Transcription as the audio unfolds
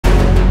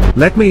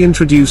Let me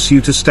introduce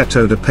you to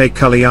Steatoda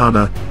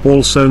paykulliana,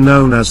 also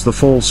known as the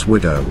false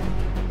widow.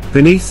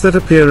 Beneath that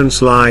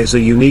appearance lies a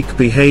unique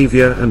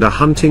behavior and a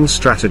hunting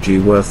strategy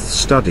worth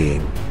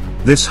studying.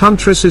 This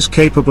huntress is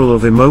capable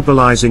of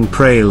immobilizing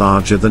prey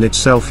larger than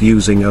itself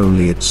using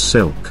only its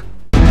silk.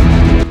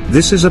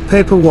 This is a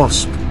paper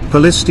wasp,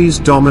 Polistes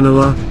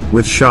dominula,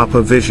 with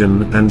sharper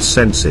vision and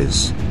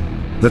senses.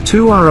 The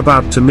two are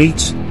about to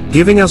meet,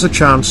 giving us a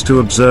chance to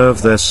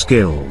observe their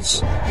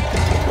skills.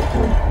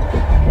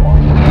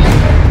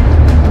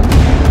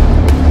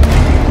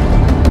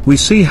 We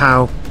see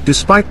how,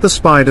 despite the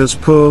spider's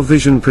poor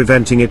vision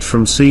preventing it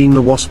from seeing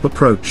the wasp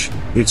approach,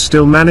 it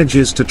still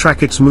manages to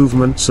track its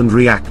movements and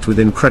react with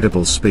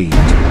incredible speed.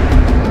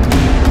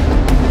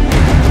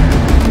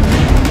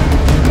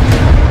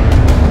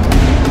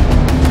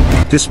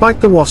 Despite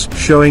the wasp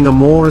showing a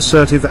more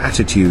assertive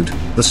attitude,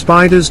 the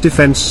spider's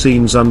defense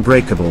seems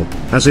unbreakable,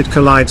 as it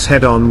collides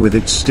head-on with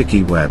its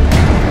sticky web.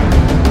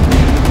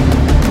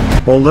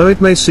 Although it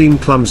may seem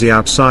clumsy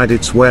outside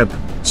its web,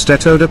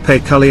 Steatoda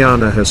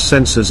paykulliana has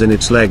sensors in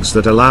its legs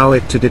that allow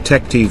it to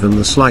detect even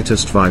the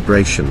slightest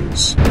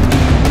vibrations.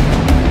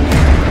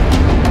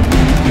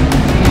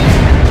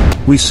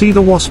 We see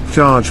the wasp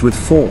charge with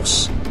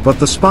force,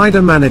 but the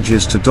spider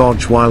manages to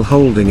dodge while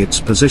holding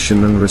its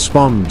position and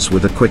responds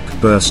with a quick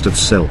burst of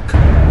silk.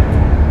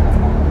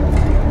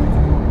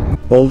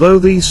 Although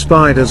these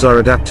spiders are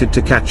adapted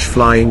to catch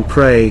flying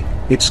prey,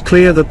 it's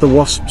clear that the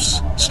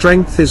wasp's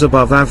strength is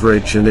above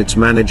average and it's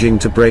managing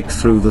to break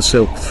through the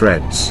silk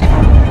threads.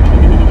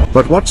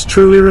 But what's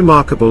truly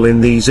remarkable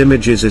in these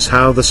images is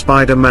how the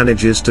spider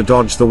manages to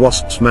dodge the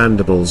wasp's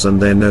mandibles,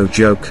 and they're no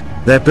joke.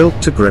 They're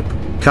built to grip,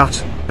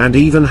 cut, and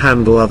even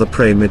handle other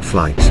prey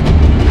mid-flight.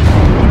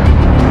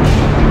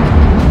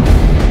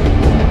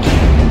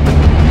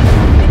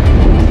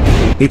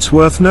 It's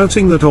worth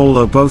noting that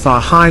although both are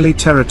highly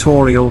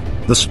territorial,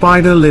 the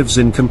spider lives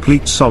in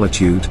complete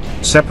solitude,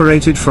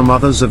 separated from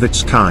others of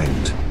its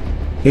kind.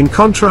 In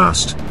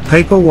contrast,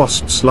 paper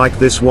wasps like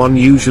this one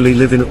usually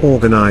live in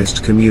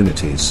organized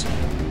communities.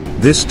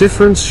 This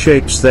difference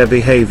shapes their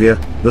behavior.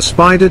 The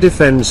spider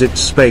defends its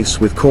space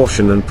with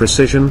caution and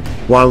precision,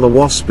 while the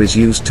wasp is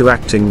used to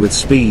acting with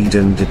speed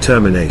and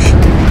determination.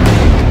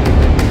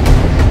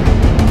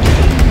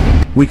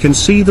 We can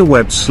see the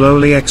web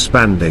slowly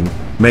expanding,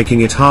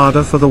 making it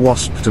harder for the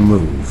wasp to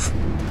move.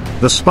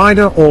 The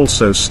spider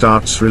also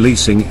starts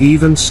releasing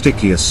even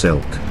stickier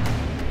silk.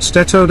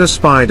 Steatoda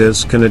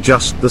spiders can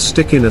adjust the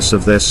stickiness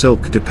of their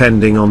silk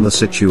depending on the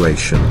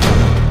situation.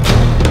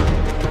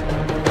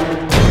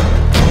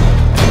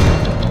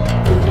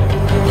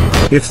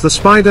 If the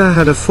spider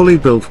had a fully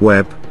built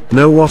web,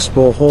 no wasp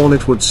or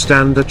hornet would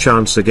stand a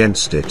chance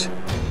against it.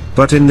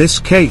 But in this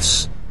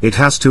case, it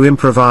has to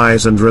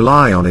improvise and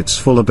rely on its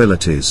full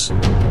abilities.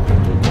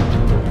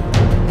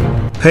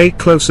 Pay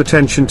close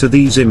attention to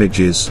these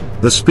images.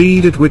 The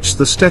speed at which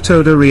the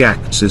Steatoda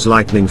reacts is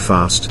lightning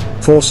fast,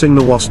 forcing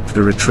the wasp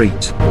to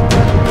retreat.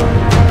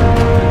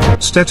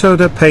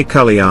 Steatoda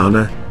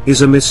paykulliana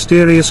is a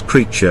mysterious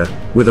creature,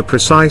 with a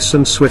precise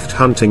and swift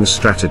hunting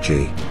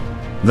strategy.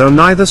 Though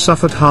neither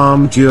suffered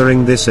harm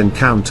during this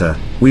encounter,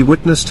 we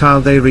witnessed how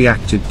they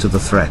reacted to the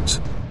threat.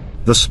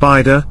 The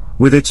spider,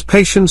 with its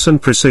patience and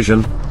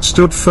precision,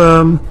 stood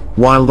firm,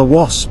 while the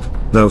wasp,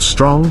 though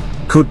strong,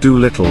 could do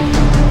little.